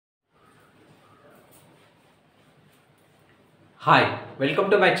Hi, welcome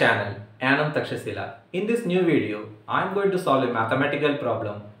to my channel Anam Takshashila. In this new video, I am going to solve a mathematical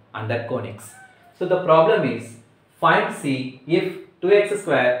problem under conics. So the problem is find C if 2x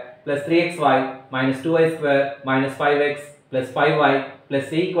square plus 3xy minus 2y square minus 5x plus 5y plus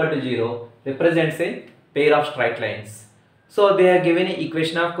c equal to 0 represents a pair of straight lines. So they are given an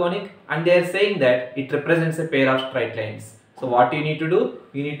equation of conic and they are saying that it represents a pair of straight lines. So what you need to do?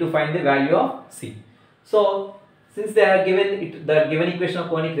 You need to find the value of C. So since they are given the given equation of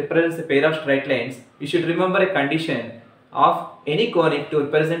conic represents a pair of straight lines, you should remember a condition of any conic to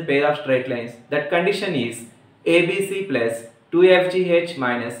represent pair of straight lines. That condition is ABC plus 2FGH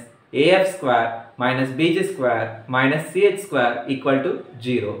minus AF square minus BG square minus CH square equal to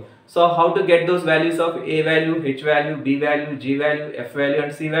 0. So how to get those values of A value, H value, B value, G value, F value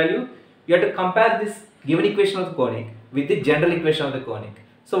and C value? You have to compare this given equation of the conic with the general equation of the conic.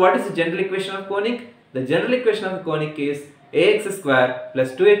 So what is the general equation of conic? The general equation of the conic is ax square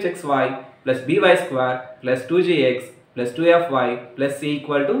plus 2hxy plus by square plus 2gx plus 2fy plus c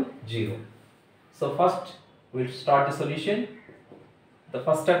equal to 0. So first we will start the solution. The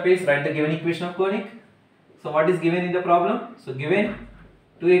first step is write the given equation of conic. So what is given in the problem? So given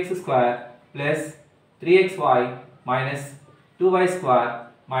 2x square plus 3xy minus 2y square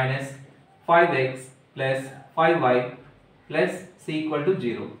minus 5x plus 5y plus c equal to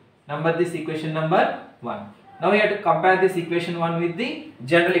 0. Number this equation number 1. Now we have to compare this equation 1 with the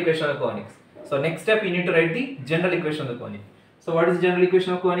general equation of the conics. So next step you need to write the general equation of the conic. So what is the general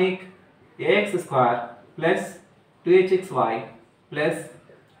equation of conic? Ax square plus 2hxy plus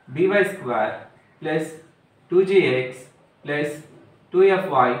by square plus 2gx plus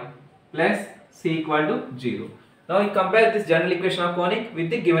 2fy plus c equal to 0. Now we compare this general equation of conic with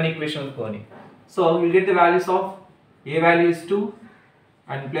the given equation of conic. So you get the values of a value is 2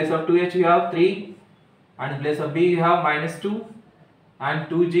 and in place of 2h you have 3 and in place of b you have minus 2 and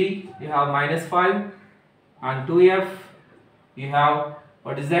 2g you have minus 5 and 2f you have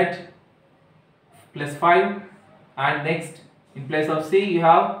what is that plus 5 and next in place of c you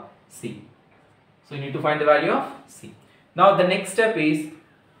have c. So you need to find the value of c. Now the next step is,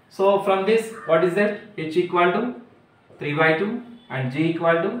 so from this what is that, h equal to 3 by 2 and g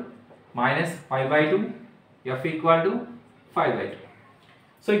equal to minus 5 by 2, f equal to 5 by 2.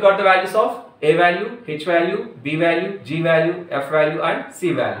 So you got the values of a value, h value, b value, g value, f value and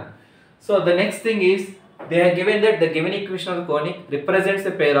c value. So the next thing is they are given that the given equation of the conic represents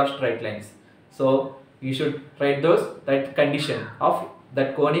a pair of straight lines. So you should write that condition of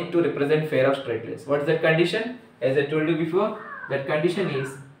that conic to represent pair of straight lines. What is that condition? As I told you before, that condition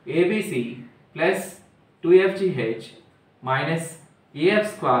is ABC plus 2FGH minus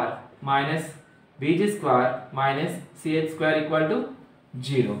AF square minus BG square minus CH square equal to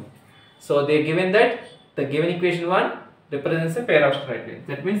 0. So they are given that the given equation 1 represents a pair of straight lines.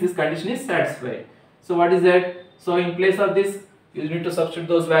 That means this condition is satisfied. So what is that? So in place of this you need to substitute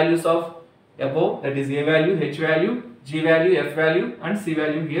those values of above, that is a value, h value, g value, f value and c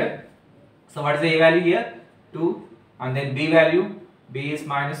value here. So what is the a value here? 2 and then b value, b is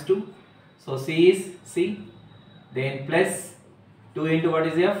minus 2. So c is c, then plus 2 into what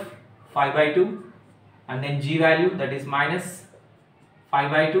is f? 5 by 2 and then g value, that is minus 5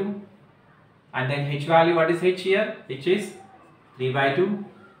 by 2 and then h value, what is h here? H is 3 by 2.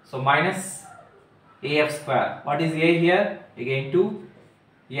 So minus af square. What is a here? Again 2.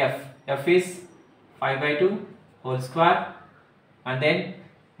 F is 5 by 2 whole square and then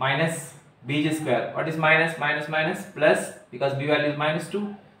minus bg square. What is minus? Minus plus, because b value is minus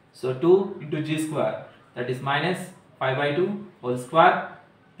 2. So 2 into g square, that is minus 5 by 2 whole square,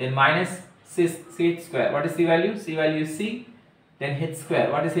 then minus c square. What is c value? C value is c. Then h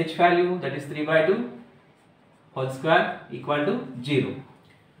square. What is h value? That is 3 by 2 whole square equal to 0.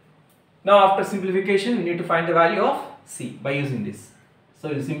 Now after simplification we need to find the value of c by using this.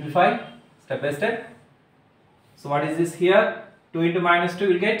 So you simplify step by step. So what is this here? 2 into minus 2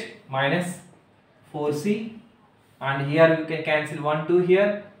 will get minus 4c and here you can cancel 1 2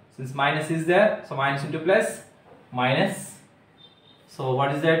 here since minus is there. So minus into plus minus. So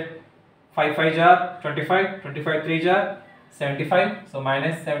what is that? 5 5 jar 25, 25 3 jar 75. So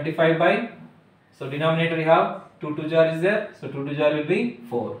minus 75 by, so denominator you have 2 2 jar is there. So 2 2 jar will be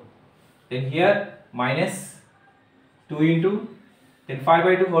 4. Then here minus 2 into then 5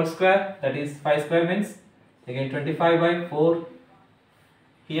 by 2 whole square, that is 5 square means again 25 by 4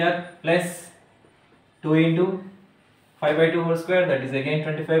 here plus 2 into 5 by 2 whole square, that is again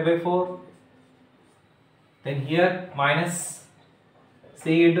 25 by 4. Then here minus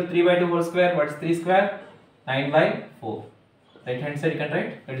c into 3 by 2 whole square, what is 3 square? 9 by 4. Right hand side you can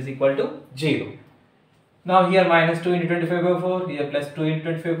write, that is equal to 0. Now here minus 2 into 25 by 4, here plus 2 into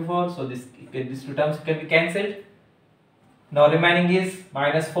 25 by 4, so these two terms can be cancelled. Now remaining is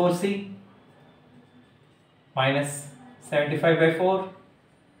minus 4c minus 75 by 4,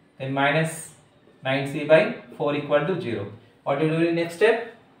 then minus 9c by 4 equal to 0. What do you do in the next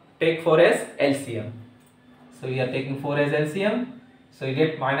step? Take 4 as LCM. So we are taking 4 as LCM. So you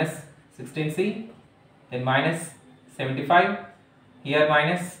get minus 16c, then minus 75, here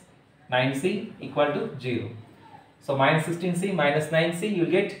minus 9c equal to 0. So minus 16c minus 9c, you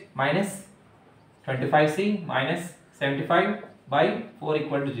get minus 25c minus 75 by 4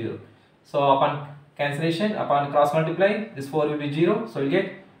 equal to 0. So upon cancellation, upon cross multiply, this 4 will be 0. So you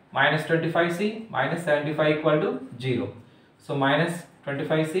get minus 25c minus 75 equal to 0. So minus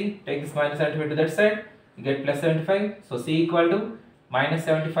 25c, take this minus 75 to that side, you get plus 75. So c equal to minus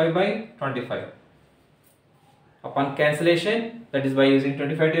 75 by 25. Upon cancellation, that is by using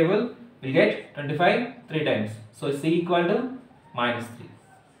 25 table, we will get 25 3 times. So c equal to minus 3.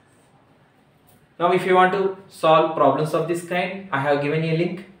 Now if you want to solve problems of this kind, I have given you a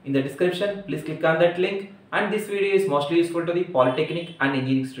link in the description. Please click on that link, and this video is mostly useful to the polytechnic and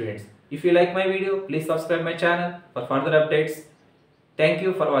engineering students. If you like my video, please subscribe my channel for further updates. Thank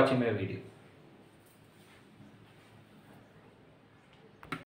you for watching my video.